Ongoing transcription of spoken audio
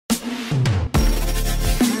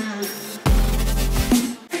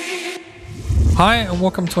Hi and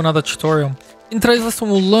welcome to another tutorial. In today's lesson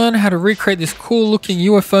we'll learn how to recreate this cool looking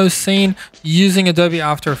UFO scene using Adobe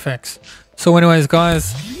After Effects. So anyways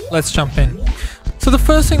guys, let's jump in. So the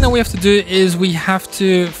first thing that we have to do is we have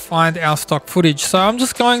to find our stock footage. So I'm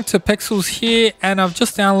just going to Pexels here and I've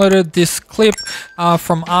just downloaded this clip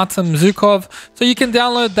from Artem Zhukov. So you can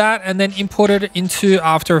download that and then import it into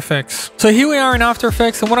After Effects. So here we are in After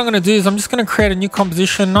Effects, and what I'm going to do is I'm just going to create a new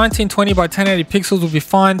composition. 1920 by 1080 pixels will be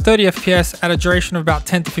fine. 30 FPS at a duration of about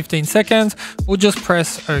 10 to 15 seconds. We'll just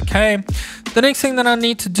press OK. The next thing that I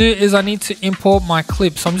need to do is I need to import my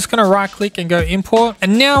clip. So I'm just going to right click and go import.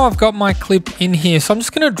 And now I've got my clip in here. So I'm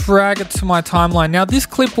just going to drag it to my timeline. Now this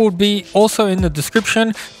clip will be also in the description.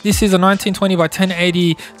 This is a 1920 by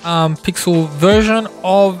 1080 pixel version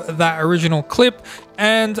of that original clip.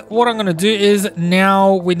 And what I'm going to do is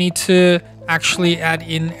now we need to actually add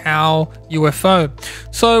in our UFO.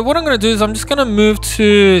 So what I'm going to do is I'm just going to move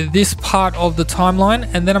to this part of the timeline,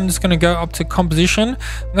 and then I'm just going to go up to composition.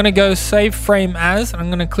 I'm going to go save frame as, and I'm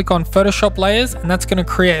going to click on Photoshop layers, and that's going to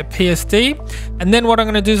create a PSD. And then what I'm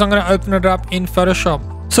going to do is I'm going to open it up in Photoshop.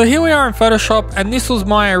 So here we are in Photoshop, and this was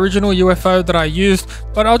my original UFO that I used,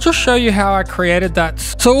 but I'll just show you how I created that.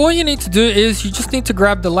 So all you need to do is you just need to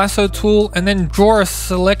grab the lasso tool and then draw a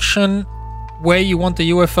selection where you want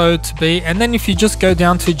the UFO to be, and then if you just go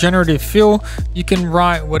down to generative fill, you can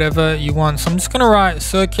write whatever you want. So I'm just going to write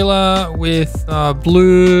circular with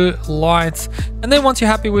blue lights, and then once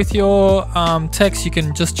you're happy with your text, you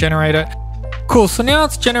can just generate it. Cool, so now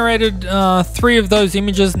it's generated 3 of those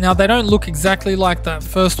images. Now they don't look exactly like that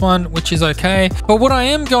first one, which is okay. But what I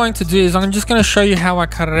am going to do is I'm just going to show you how I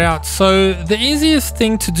cut it out. So the easiest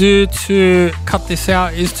thing to do to cut this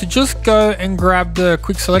out is to just go and grab the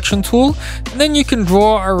quick selection tool, and then you can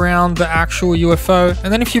draw around the actual UFO.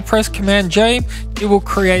 And then if you press Command J, it will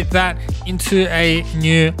create that into a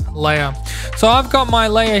new layer. So I've got my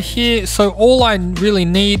layer here. So all I really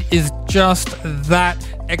need is just that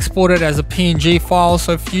exported as a PNG file.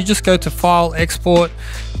 So if you just go to File, Export,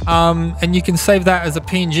 and you can save that as a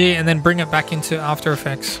PNG and then bring it back into After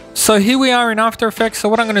Effects. So here we are in After Effects. So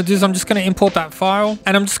what I'm going to do is I'm just going to import that file,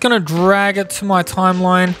 and I'm just going to drag it to my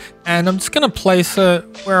timeline, and I'm just going to place it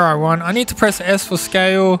where I want. I need to press S for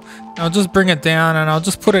scale. I'll just bring it down and I'll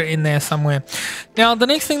just put it in there somewhere. Now the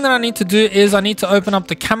next thing that I need to do is I need to open up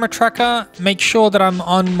the camera tracker, make sure that I'm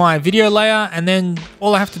on my video layer, and then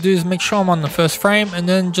all I have to do is make sure I'm on the first frame, and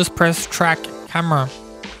then just press track camera.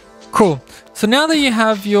 Cool. So now that you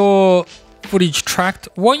have your footage tracked,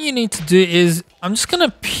 what you need to do is I'm just going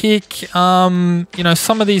to pick you know,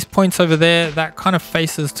 some of these points over there that kind of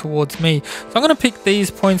faces towards me. So I'm going to pick these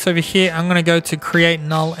points over here. I'm going to go to create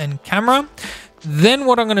null and camera. Then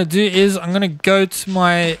what I'm going to do is I'm going to go to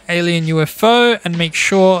my alien UFO and make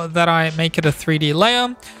sure that I make it a 3D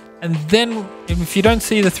layer. And then if you don't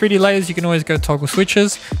see the 3D layers, you can always go toggle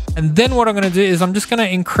switches. And then what I'm going to do is I'm just going to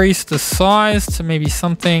increase the size to maybe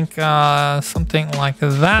something like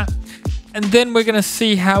that. And then we're going to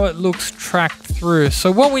see how it looks tracked through.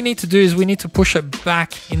 So what we need to do is we need to push it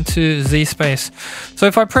back into Z space. So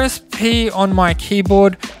if I press P on my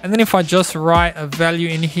keyboard, and then if I just write a value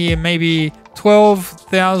in here, maybe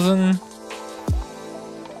 12,000.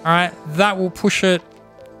 All right, that will push it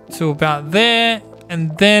to about there.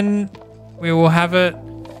 And then we will have it.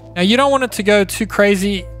 Now you don't want it to go too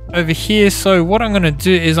crazy over here. So what I'm going to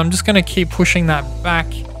do is I'm just going to keep pushing that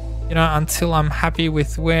back, you know, until I'm happy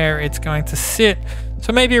with where it's going to sit.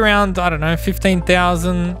 So maybe around, I don't know,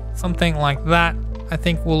 15,000, something like that, I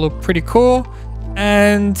think will look pretty cool.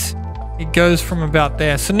 And it goes from about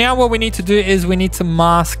there. So now what we need to do is we need to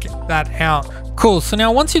mask that out. Cool. So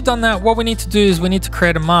now once you've done that, what we need to do is we need to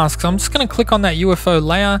create a mask. So I'm just going to click on that UFO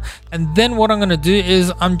layer, and then what I'm going to do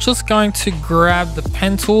is I'm just going to grab the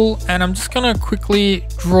pen tool, and I'm just going to quickly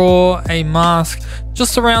draw a mask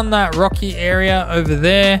just around that rocky area over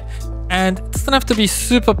there. And it doesn't have to be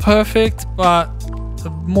super perfect, but the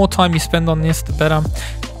more time you spend on this, the better.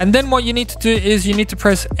 And then what you need to do is you need to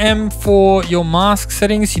press M for your mask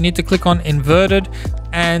settings. You need to click on inverted,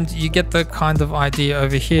 and you get the kind of idea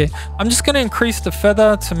over here. I'm just going to increase the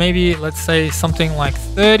feather to maybe, let's say something like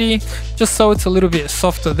 30, just so it's a little bit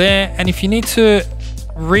softer there. And if you need to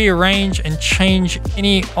rearrange and change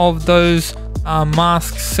any of those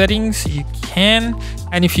mask settings, you can.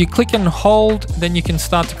 And if you click and hold, then you can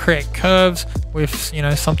start to create curves with, you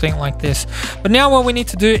know, something like this. But now what we need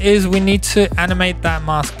to do is we need to animate that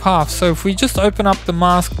mask path. So if we just open up the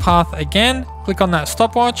mask path again, click on that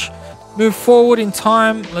stopwatch, move forward in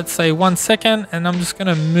time, let's say 1 second, and I'm just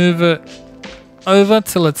going to move it over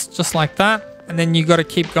till it's just like that. And then you got to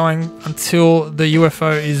keep going until the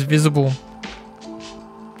UFO is visible.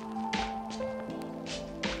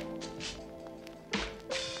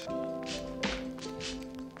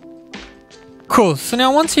 Cool. So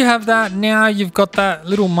now once you have that, now you've got that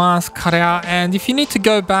little mask cut out. And if you need to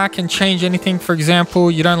go back and change anything, for example,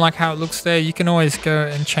 you don't like how it looks there, you can always go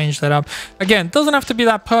and change that up. Again, it doesn't have to be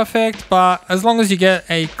that perfect, but as long as you get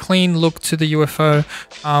a clean look to the UFO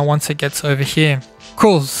once it gets over here.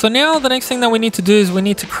 Cool. So now the next thing that we need to do is we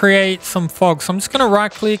need to create some fog. So I'm just going to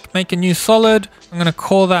right click, make a new solid. I'm going to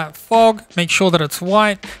call that fog, make sure that it's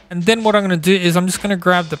white. And then what I'm going to do is I'm just going to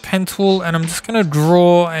grab the pen tool and I'm just going to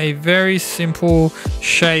draw a very simple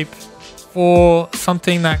shape for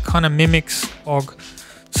something that kind of mimics fog.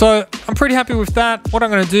 So I'm pretty happy with that. What I'm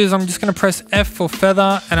going to do is I'm just going to press F for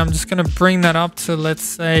feather and I'm just going to bring that up to, let's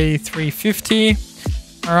say, 350.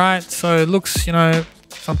 All right. So it looks, you know,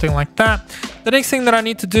 something like that. The next thing that I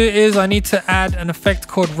need to do is I need to add an effect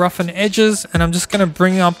called roughen edges, and I'm just going to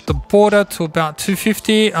bring up the border to about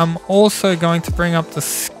 250. I'm also going to bring up the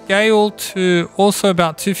scale to also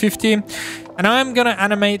about 250, and I'm going to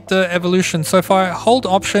animate the evolution. So if I hold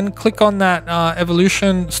option, click on that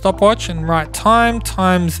evolution stopwatch and write time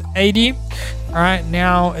times 80. All right,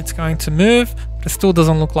 now it's going to move. It still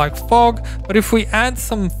doesn't look like fog, but if we add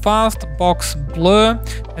some fast box blur,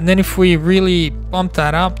 and then if we really bump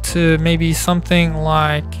that up to maybe something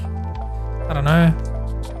like, I don't know,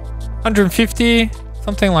 150,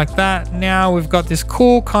 something like that, now we've got this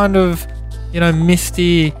cool kind of, you know,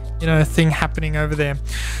 misty, you know, thing happening over there.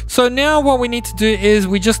 So now what we need to do is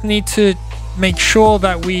we just need to make sure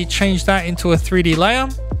that we change that into a 3D layer.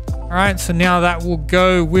 All right, so now that will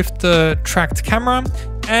go with the tracked camera,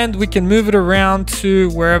 and we can move it around to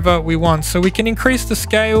wherever we want. So we can increase the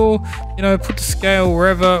scale, you know, put the scale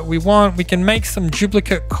wherever we want. We can make some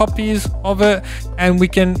duplicate copies of it, and we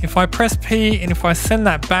can, if I press P and if I send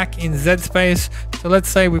that back in Z space, so let's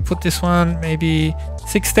say we put this one maybe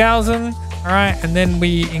 6,000. All right, and then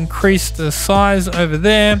we increase the size over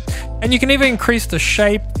there, and you can even increase the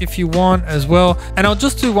shape if you want as well. And I'll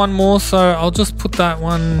just do one more, so I'll just put that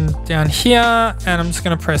one down here, and I'm just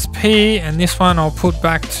going to press P, and this one I'll put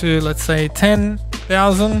back to, let's say,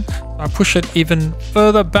 10,000. I push it even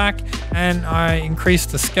further back and I increase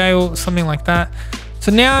the scale, something like that.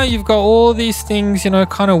 So now you've got all these things, you know,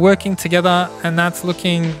 kind of working together, and that's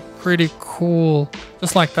looking pretty cool,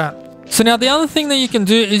 just like that. So now the other thing that you can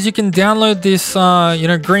do is you can download this, you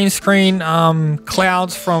know, green screen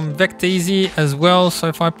clouds from Vecteezy as well. So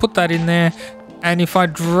if I put that in there, and if I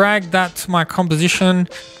drag that to my composition,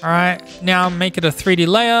 all right, now make it a 3D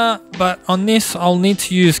layer. But on this, I'll need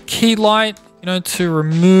to use key light, you know, to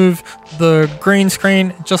remove the green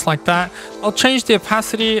screen, just like that. I'll change the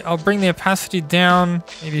opacity. I'll bring the opacity down,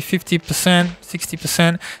 maybe 50%,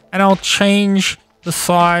 60%, and I'll change the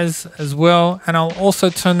size as well, and I'll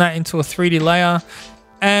also turn that into a 3D layer,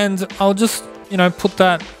 and I'll just, you know, put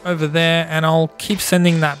that over there, and I'll keep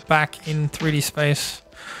sending that back in 3D space.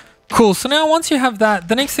 Cool. So now once you have that,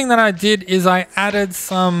 the next thing that I did is I added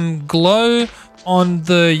some glow on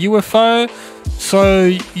the UFO, so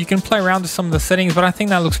you can play around with some of the settings, but I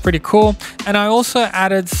think that looks pretty cool. And I also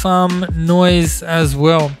added some noise as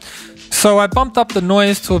well. So I bumped up the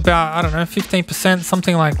noise to about, I don't know, 15%,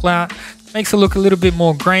 something like that. Makes it look a little bit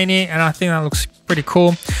more grainy, and I think that looks pretty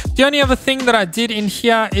cool. The only other thing that I did in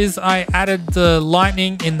here is I added the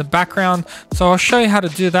lightning in the background. So I'll show you how to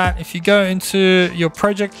do that. If you go into your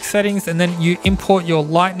project settings and then you import your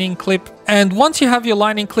lightning clip, and once you have your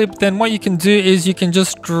lightning clip, then what you can do is you can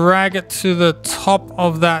just drag it to the top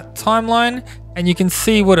of that timeline, and you can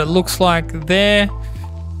see what it looks like there.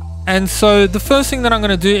 And so the first thing that I'm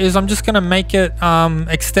going to do is I'm just going to make it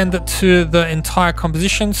extend it to the entire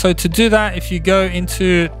composition. So to do that, if you go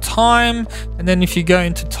into time, and then if you go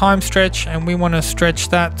into time stretch, and we want to stretch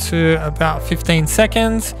that to about 15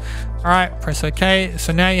 seconds. All right, press OK.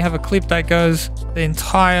 So now you have a clip that goes the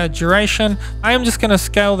entire duration. I am just going to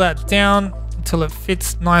scale that down until it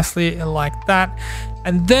fits nicely like that.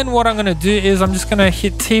 And then what I'm going to do is I'm just going to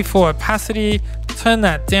hit T for opacity, turn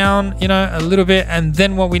that down, you know, a little bit. And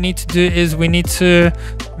then what we need to do is we need to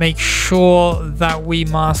make sure that we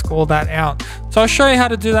mask all that out. So I'll show you how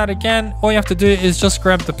to do that again. All you have to do is just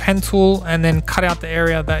grab the pen tool and then cut out the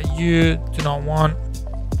area that you do not want.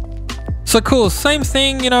 So cool, same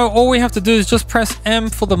thing, you know, all we have to do is just press M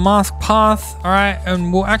for the mask path, all right,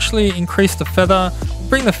 and we'll actually increase the feather,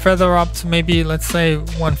 bring the feather up to maybe, let's say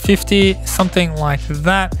 150, something like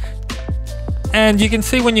that. And you can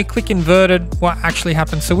see when you click inverted what actually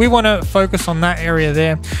happens. So we want to focus on that area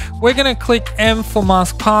there. We're going to click M for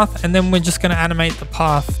mask path, and then we're just going to animate the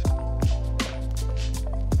path.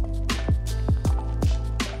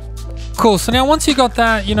 Cool. So now once you got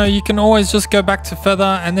that, you know, you can always just go back to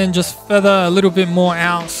feather and then just feather a little bit more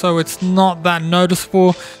out so it's not that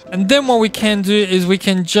noticeable. And then what we can do is we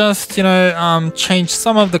can just, you know, change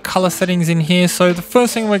some of the color settings in here. So the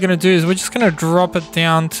first thing we're going to do is we're just going to drop it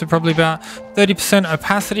down to probably about 30%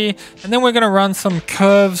 opacity. And then we're going to run some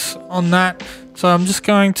curves on that. So I'm just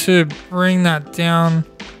going to bring that down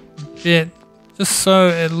a bit just so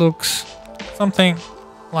it looks something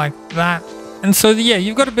like that. And so yeah,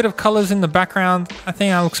 you've got a bit of colors in the background. I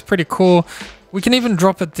think that looks pretty cool. We can even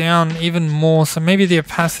drop it down even more. So maybe the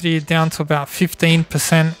opacity down to about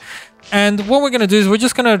 15%. And what we're going to do is we're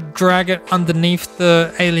just going to drag it underneath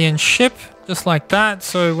the alien ship, just like that.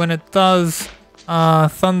 So when it does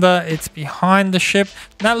thunder, it's behind the ship.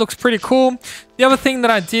 And that looks pretty cool. The other thing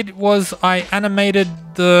that I did was I animated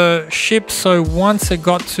the ship. So once it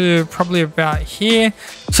got to probably about here.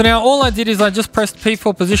 So now all I did is I just pressed P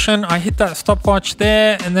for position. I hit that stopwatch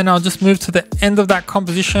there, and then I'll just move to the end of that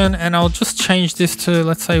composition, and I'll just change this to,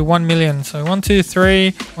 let's say, 1 million. So 1, 2,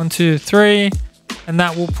 3, 1, 2, 3, and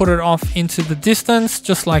that will put it off into the distance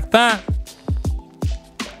just like that.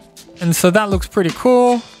 And so that looks pretty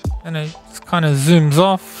cool. And it just kind of zooms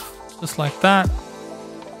off just like that.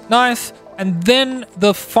 Nice. And then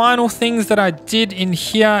the final things that I did in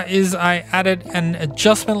here is I added an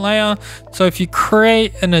adjustment layer. So if you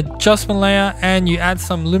create an adjustment layer and you add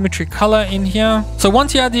some Lumetri Colour in here. So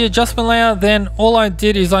once you add the adjustment layer, then all I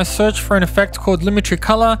did is I searched for an effect called Lumetri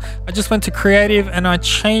Colour. I just went to creative and I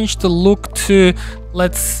changed the look to,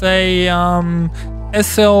 let's say,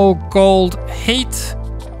 SL Gold Heat.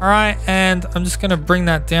 All right, and I'm just gonna bring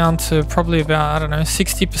that down to probably about, I don't know,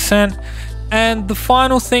 60%. And the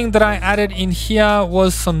final thing that I added in here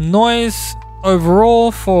was some noise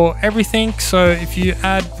overall for everything. So if you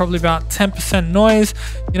add probably about 10% noise,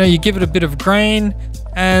 you know, you give it a bit of grain,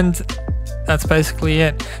 and that's basically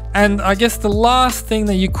it. And I guess the last thing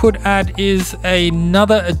that you could add is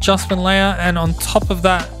another adjustment layer, and on top of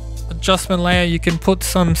that adjustment layer, you can put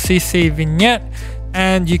some CC vignette,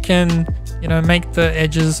 and you can, you know, make the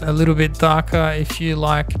edges a little bit darker if you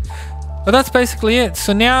like. But that's basically it.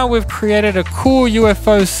 So now we've created a cool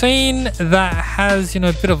UFO scene that has, you know,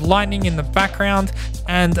 a bit of lightning in the background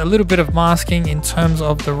and a little bit of masking in terms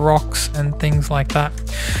of the rocks and things like that.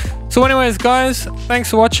 So anyways, guys,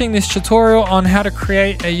 thanks for watching this tutorial on how to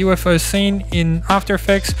create a UFO scene in After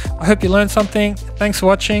Effects. I hope you learned something. Thanks for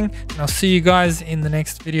watching, and I'll see you guys in the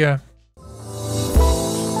next video.